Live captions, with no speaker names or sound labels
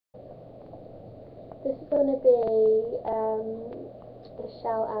This is going to be a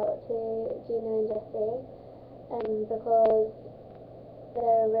shout out to Gina and Jessie, because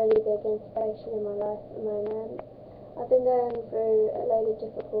they're a really big inspiration in my life at the moment. I've been going through a load of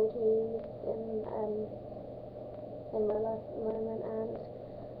difficulties in my life at the moment,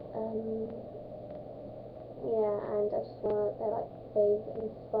 and yeah, and I just want to say, like, they've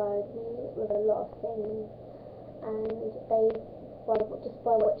inspired me with a lot of things, and just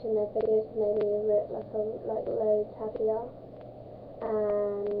by watching their videos made me loads happier,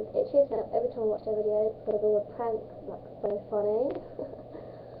 and it cheers me up every time I watch their videos because all the pranks are like so funny.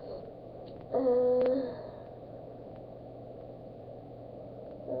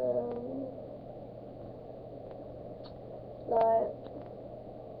 Like,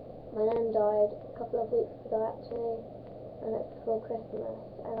 my nan died a couple of weeks ago actually, and it's before Christmas,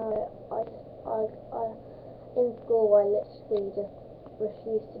 and I in school I literally just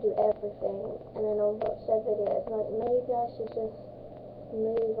refused to do everything, and then I'll watch their videos and like, maybe I should just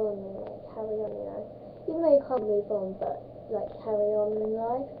move on and like carry on, you know. Even though you can't move on, but like carry on in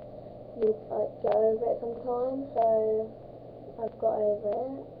life, you like get over it sometimes. So I've got over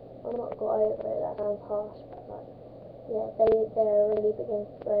it. Well, not got over it, that sounds harsh, but like, yeah, they're a really big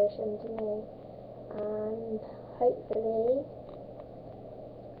inspiration to me, and hopefully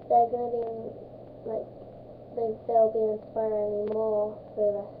they're gonna be like they'll be inspiring me more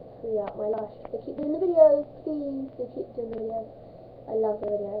throughout my life. So keep doing the videos, please. So keep doing the videos. I love the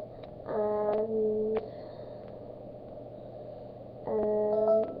videos, and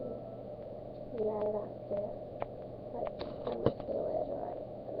yeah, that's it. Like, I'm just gonna wear it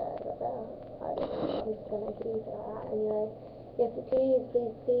right there. I don't know. I'm just gonna keep it like that anyway. Yes, so please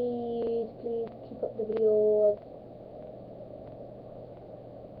keep up the videos.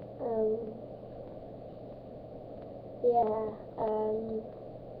 Yeah,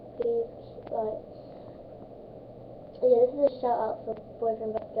 please, like, yeah, this is a shout out for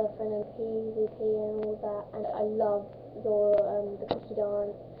boyfriend, best girlfriend, and PvP and all that, and I love the cookie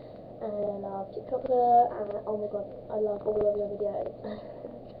dance, and I love TikToker, and oh my god, I love all of your videos.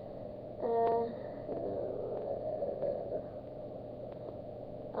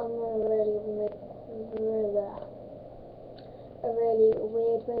 I'm a really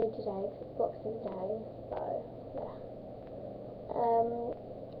weird mood today because it's Boxing Day, so yeah.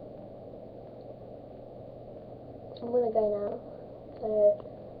 I'm gonna go now, so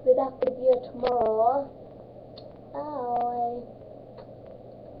be back with you tomorrow.